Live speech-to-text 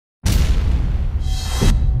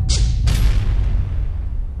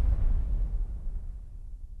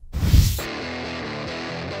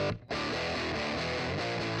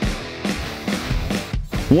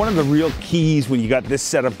One of the real keys when you got this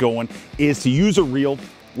setup going is to use a reel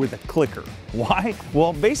with a clicker. Why?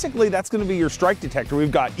 Well, basically that's going to be your strike detector.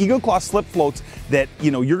 We've got Eagle Claw slip floats that, you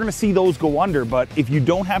know, you're going to see those go under, but if you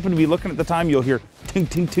don't happen to be looking at the time, you'll hear tink,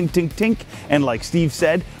 tink, tink, tink, tink. And like Steve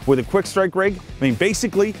said, with a quick strike rig, I mean,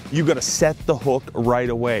 basically you got to set the hook right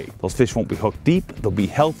away. Those fish won't be hooked deep. They'll be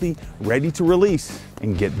healthy, ready to release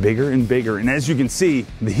and get bigger and bigger. And as you can see,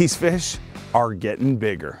 these fish are getting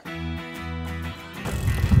bigger.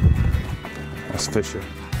 Let's fish her.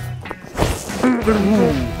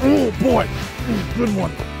 Oh boy, good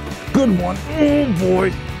one, good one. Oh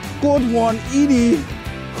boy, good one, Edie.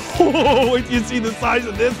 Oh, wait till you see the size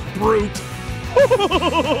of this brute.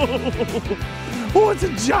 Oh, it's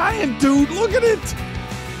a giant, dude. Look at it.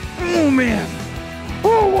 Oh man.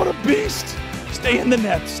 Oh, what a beast. Stay in the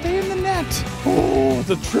net. Stay in the net. Oh, it's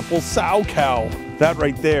a triple sow cow. That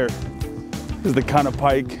right there is the kind of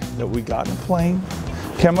pike that we got in plane.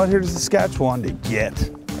 Come out here to Saskatchewan to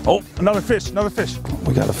get. Oh, another fish, another fish.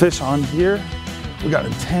 We got a fish on here. We got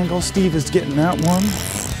a tangle. Steve is getting that one.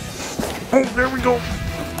 Oh, there we go.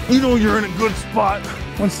 You know you're in a good spot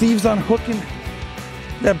when Steve's unhooking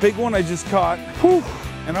that big one I just caught. Whew.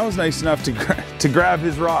 And I was nice enough to grab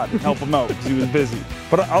his rod and help him out because he was busy.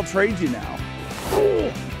 But I'll trade you now.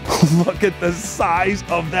 Oh, look at the size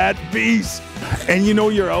of that beast. And you know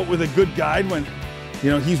you're out with a good guide when,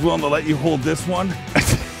 you know, he's willing to let you hold this one.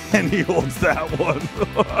 And he holds that one.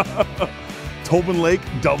 Tobin Lake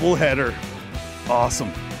double header.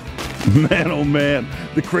 Awesome. Man, oh man.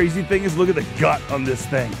 The crazy thing is, look at the gut on this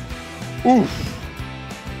thing. Oof.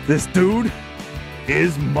 This dude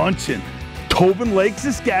is munching. Tobin Lake,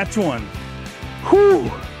 Saskatchewan.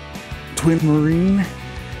 Whew. Twin Marine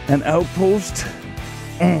and Outpost.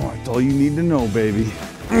 Oh, that's all you need to know, baby.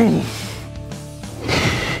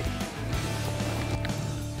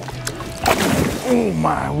 Oh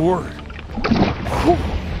my word. Whew.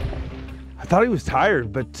 I thought he was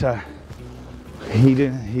tired, but he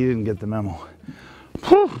didn't get the memo.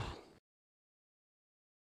 Whew.